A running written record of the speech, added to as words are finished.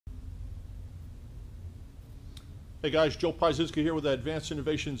Hey guys, Joe Pieziska here with Advanced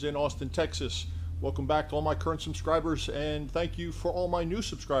Innovations in Austin, Texas. Welcome back to all my current subscribers, and thank you for all my new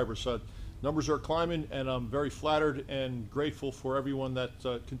subscribers. Numbers are climbing, and I'm very flattered and grateful for everyone that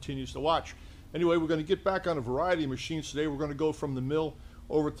continues to watch. Anyway, we're going to get back on a variety of machines today. We're going to go from the mill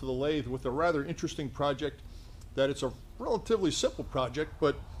over to the lathe with a rather interesting project. That it's a relatively simple project,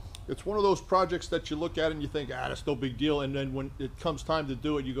 but it's one of those projects that you look at and you think, that's no big deal, and then when it comes time to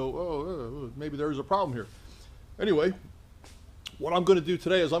do it, you go, oh, maybe there is a problem here. Anyway, what I'm going to do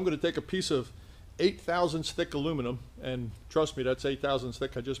today is I'm going to take a piece of 8 thousandths thick aluminum, and trust me, that's 8 thousandths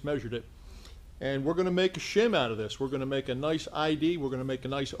thick, I just measured it, and we're going to make a shim out of this. We're going to make a nice ID, we're going to make a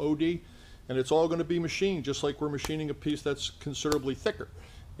nice OD, and it's all going to be machined just like we're machining a piece that's considerably thicker.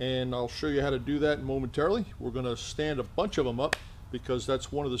 And I'll show you how to do that momentarily. We're going to stand a bunch of them up because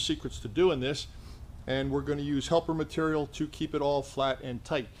that's one of the secrets to doing this, and we're going to use helper material to keep it all flat and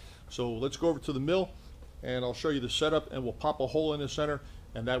tight. So let's go over to the mill and I'll show you the setup, and we'll pop a hole in the center,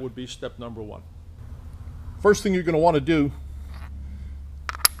 and that would be step number one. First thing you're going to want to do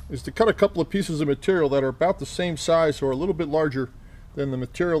is to cut a couple of pieces of material that are about the same size or a little bit larger than the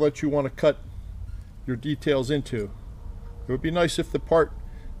material that you want to cut your details into. It would be nice if the part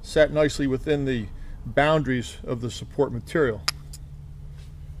sat nicely within the boundaries of the support material.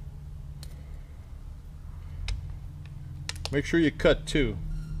 Make sure you cut two.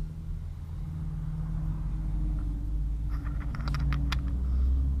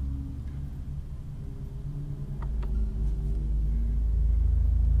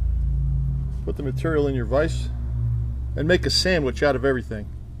 Put the material in your vise and make a sandwich out of everything.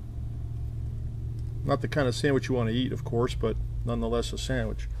 Not the kind of sandwich you want to eat, of course, but nonetheless a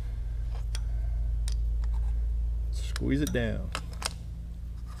sandwich. Squeeze it down.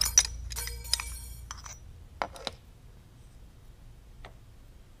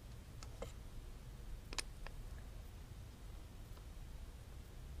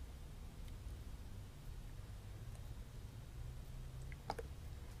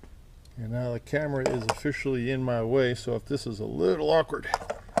 And now the camera is officially in my way, so if this is a little awkward,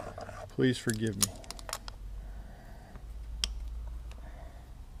 please forgive me.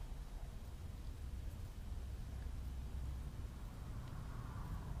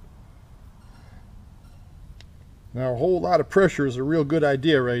 Now a whole lot of pressure is a real good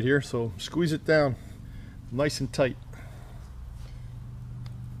idea right here, so squeeze it down nice and tight.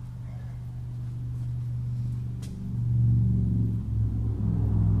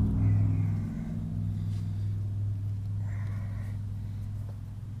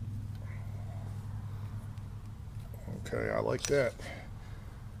 Okay, I like that.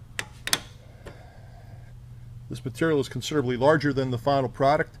 This material is considerably larger than the final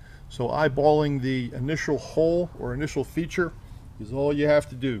product, so eyeballing the initial hole or initial feature is all you have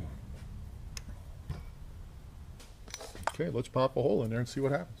to do. Okay, let's pop a hole in there and see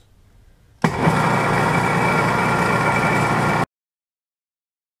what happens.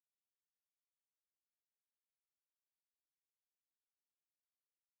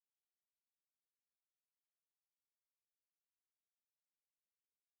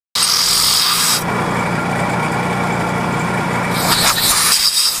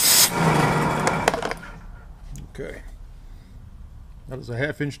 Okay, that is a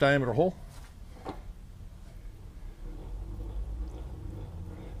 1/2 inch diameter hole,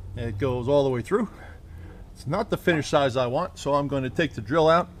 and it goes all the way through. It's not the finished size I want, so I'm going to take the drill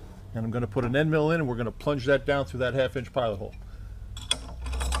out and I'm going to put an end mill in, and we're going to plunge that down through that 1/2 inch pilot hole.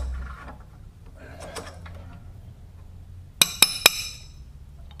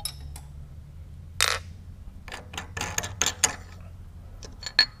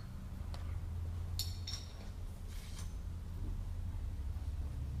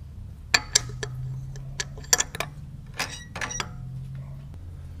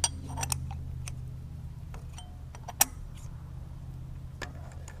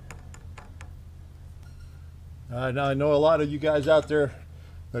 Now I know a lot of you guys out there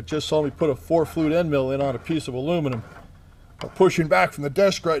that just saw me put a 4-flute end mill in on a piece of aluminum are pushing back from the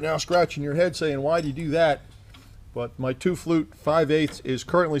desk right now, scratching your head saying, why do you do that? But my 2-flute 5/8 is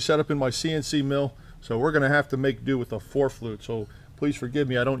currently set up in my CNC mill, so we're going to have to make do with a 4-flute. So please forgive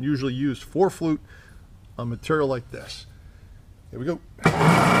me, I don't usually use 4-flute on material like this. Here we go.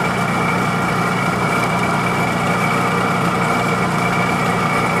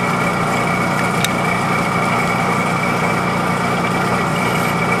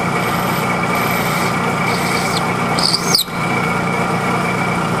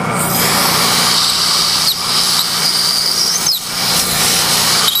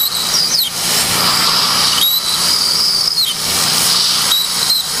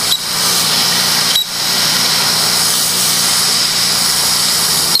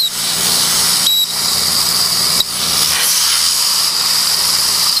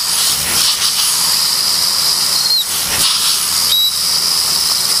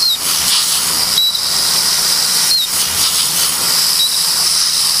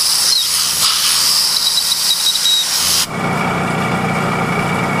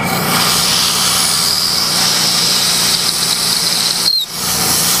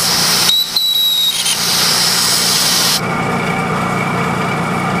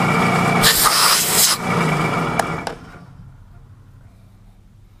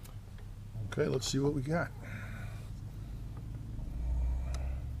 see what we got.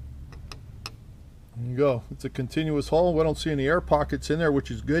 There you go. It's a continuous hole. We don't see any air pockets in there,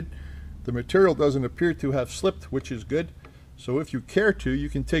 which is good. The material doesn't appear to have slipped, which is good. So if you care to, you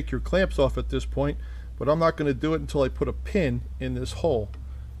can take your clamps off at this point, but I'm not going to do it until I put a pin in this hole.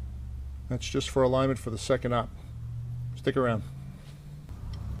 That's just for alignment for the second op. Stick around.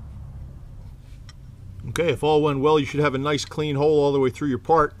 Okay, if all went well, you should have a nice clean hole all the way through your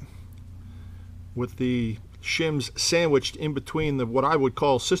part with the shims sandwiched in between the what I would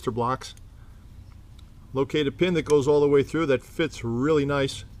call sister blocks. Locate a pin that goes all the way through that fits really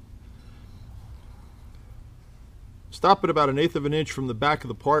nice. Stop at about 1/8 of an inch from the back of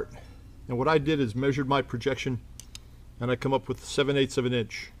the part, and what I did is measured my projection and I come up with 7/8 of an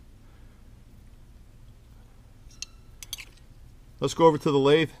inch. Let's go over to the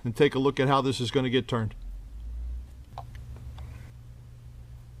lathe and take a look at how this is going to get turned.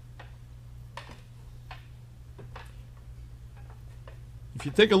 If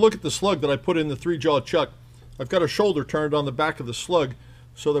you take a look at the slug that I put in the 3-jaw chuck, I've got a shoulder turned on the back of the slug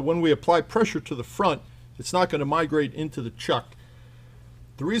so that when we apply pressure to the front, it's not going to migrate into the chuck.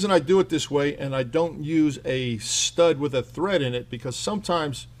 The reason I do it this way and I don't use a stud with a thread in it, because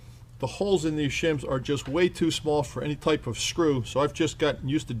sometimes the holes in these shims are just way too small for any type of screw, so I've just gotten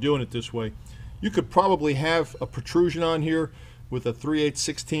used to doing it this way. You could probably have a protrusion on here with a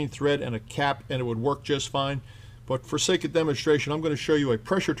 3/8/16 thread and a cap and it would work just fine, but for sake of demonstration I'm going to show you a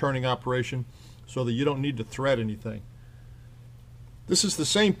pressure turning operation so that you don't need to thread anything. This is the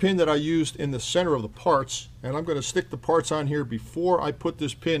same pin that I used in the center of the parts, and I'm going to stick the parts on here before I put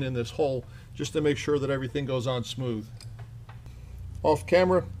this pin in this hole just to make sure that everything goes on smooth. Off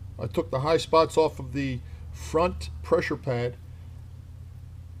camera, I took the high spots off of the front pressure pad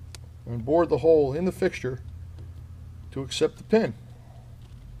and bored the hole in the fixture to accept the pin.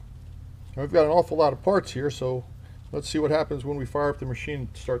 Now we've got an awful lot of parts here, so let's see what happens when we fire up the machine and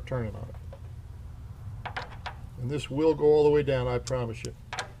start turning on it. And this will go all the way down, I promise you.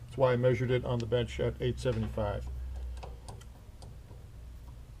 That's why I measured it on the bench at 875.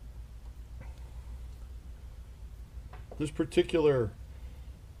 This particular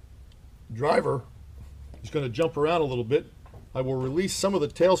driver is going to jump around a little bit. I will release some of the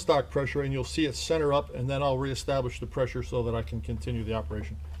tailstock pressure and you'll see it center up, and then I'll reestablish the pressure so that I can continue the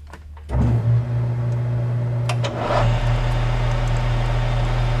operation.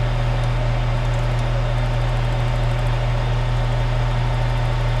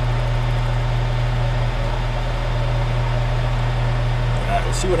 Alright,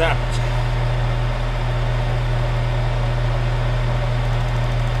 let's see what happens.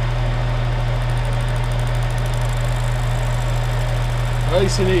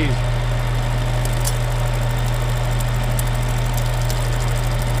 Nice and easy.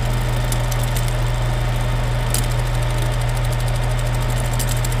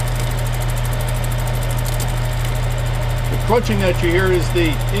 The crunching that you hear is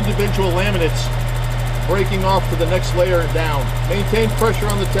the individual laminates breaking off to the next layer down. Maintain pressure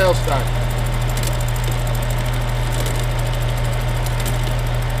on the tailstock.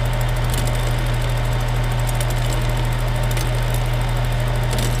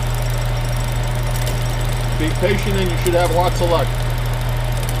 Be patient and you should have lots of luck.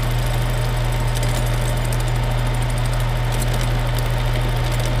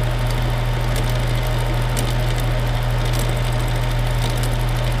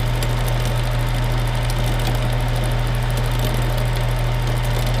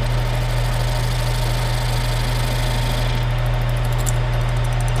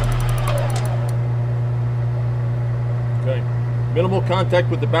 Okay. Minimal contact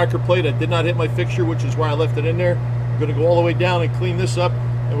with the backer plate. I did not hit my fixture, which is why I left it in there. I'm going to go all the way down and clean this up,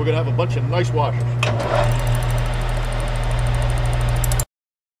 and we're going to have a bunch of nice washers.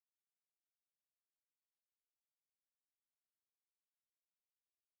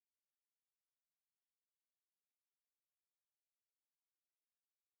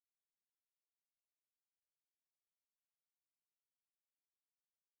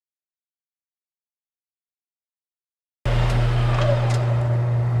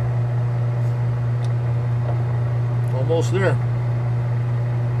 Almost there.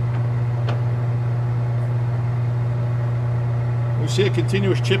 When you see a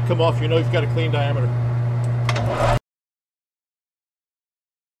continuous chip come off, you know you've got a clean diameter.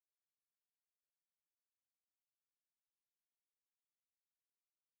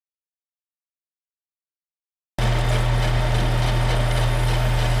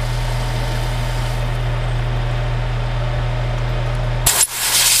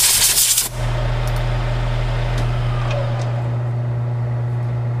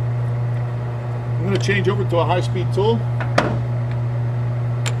 to change over to a high-speed tool.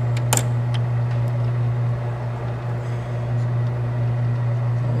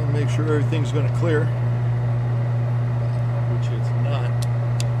 And make sure everything's going to clear, which it's not.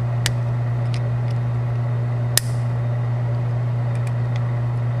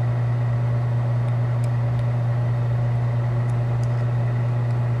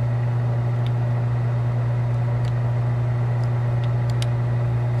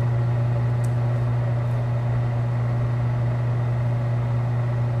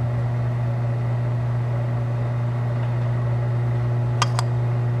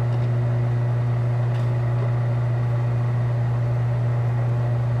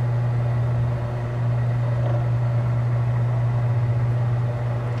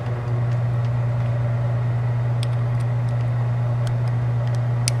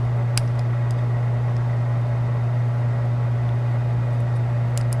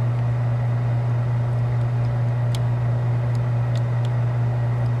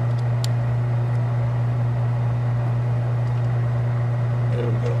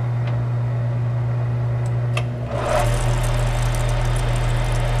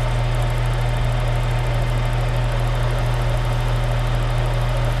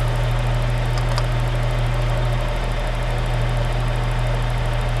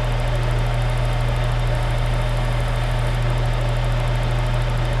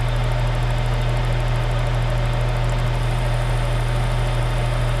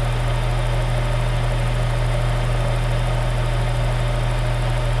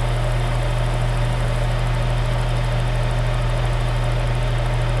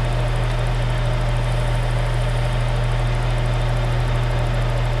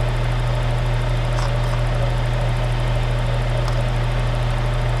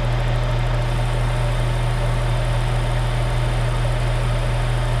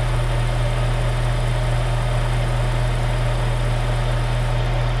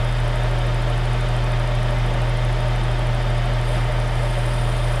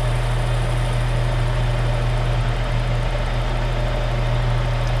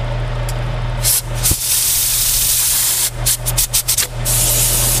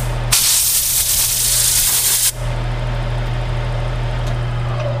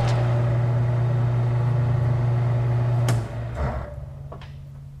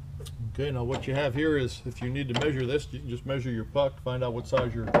 Okay, now what you have here is, if you need to measure this, you can just measure your puck, find out what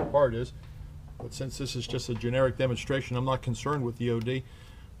size your part is. But since this is just a generic demonstration, I'm not concerned with the OD,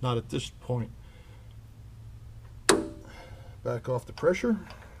 not at this point. Back off the pressure.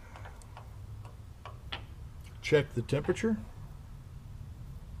 Check the temperature.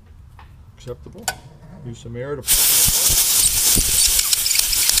 Acceptable. Use some air to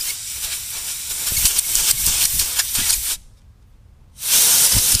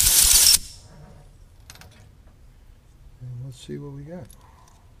let's see what we got.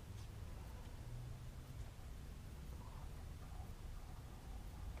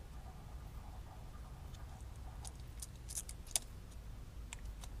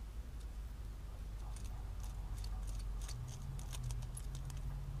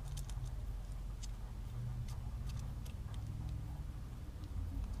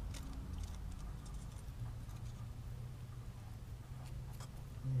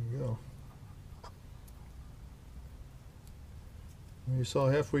 There you go. You saw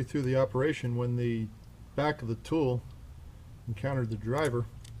halfway through the operation when the back of the tool encountered the driver,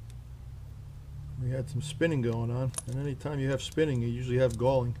 we had some spinning going on, and anytime you have spinning you usually have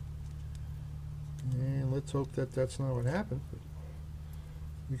galling, and let's hope that that's not what happened. But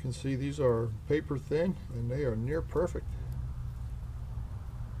you can see these are paper thin and they are near perfect.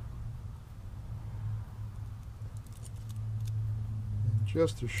 And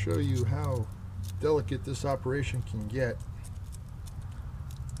just to show you how delicate this operation can get,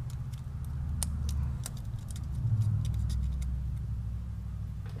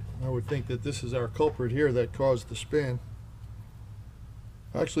 I would think that this is our culprit here that caused the spin.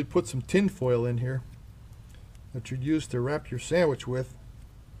 I actually put some tin foil in here that you'd use to wrap your sandwich with,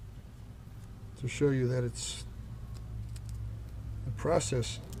 to show you that it's a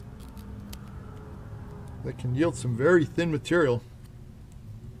process that can yield some very thin material.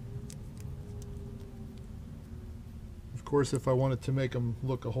 Of course, if I wanted to make them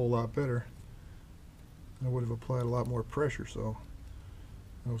look a whole lot better, I would have applied a lot more pressure, so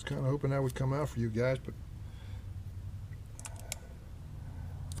I was kind of hoping that would come out for you guys, but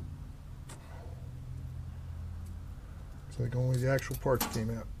it's like only the actual parts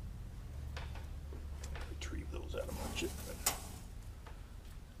came out. Retrieve those out of my chip.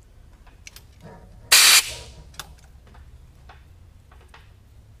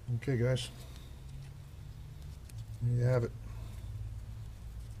 Okay, guys. There you have it.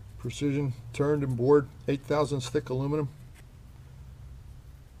 Precision turned and bored, 8/1000 thick aluminum.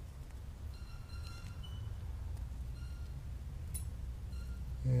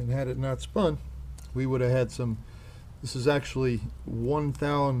 And had it not spun, we would have had some. This is actually 1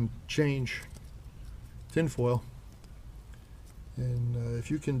 thou change tinfoil. And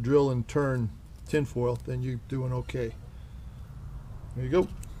if you can drill and turn tinfoil, then you're doing okay. There you go.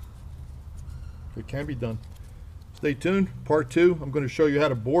 It can be done. Stay tuned. Part 2, I'm going to show you how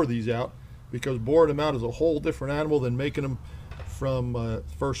to bore these out, because boring them out is a whole different animal than making them from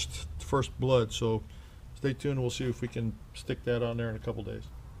first blood. So stay tuned. We'll see if we can stick that on there in a couple days.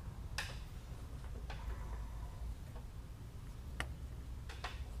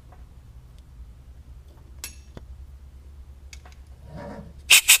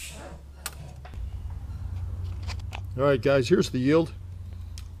 All right, guys, here's the yield.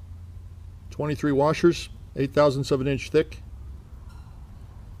 23 washers, 8/1000 of an inch thick.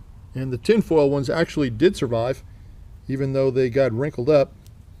 And the tinfoil ones actually did survive, even though they got wrinkled up.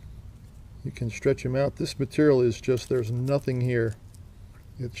 You can stretch them out. This material is just, there's nothing here.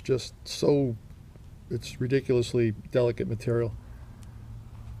 It's just so, it's ridiculously delicate material.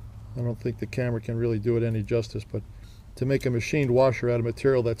 I don't think the camera can really do it any justice, but to make a machined washer out of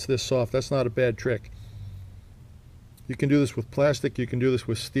material that's this soft, that's not a bad trick. You can do this with plastic, you can do this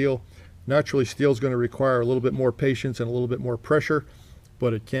with steel. Naturally, steel is going to require a little bit more patience and a little bit more pressure,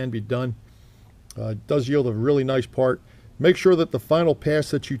 but it can be done. It does yield a really nice part. Make sure that the final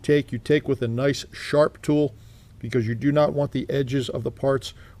pass that you take with a nice sharp tool, because you do not want the edges of the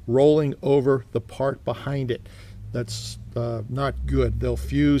parts rolling over the part behind it. That's not good. They'll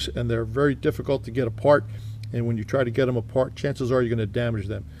fuse and they're very difficult to get apart, and when you try to get them apart, chances are you're going to damage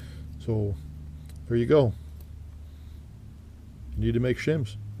them. So there you go. You need to make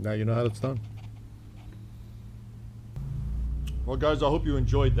shims. Now you know how it's done. Well, guys, I hope you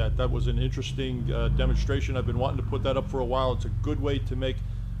enjoyed that. That was an interesting demonstration. I've been wanting to put that up for a while. It's a good way to make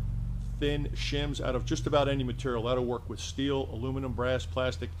thin shims out of just about any material. That'll work with steel, aluminum, brass,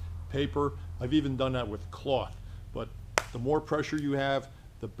 plastic, paper. I've even done that with cloth. But the more pressure you have,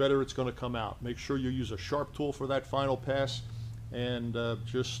 the better it's going to come out. Make sure you use a sharp tool for that final pass, and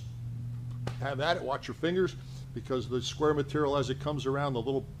just have at it. Watch your fingers, because the square material, as it comes around, the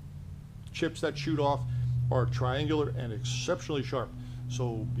little chips that shoot off are triangular and exceptionally sharp.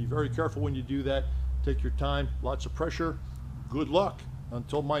 So be very careful when you do that. Take your time, lots of pressure. Good luck.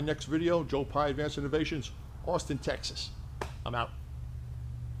 Until my next video, Joe Pye Advanced Innovations, Austin, Texas. I'm out.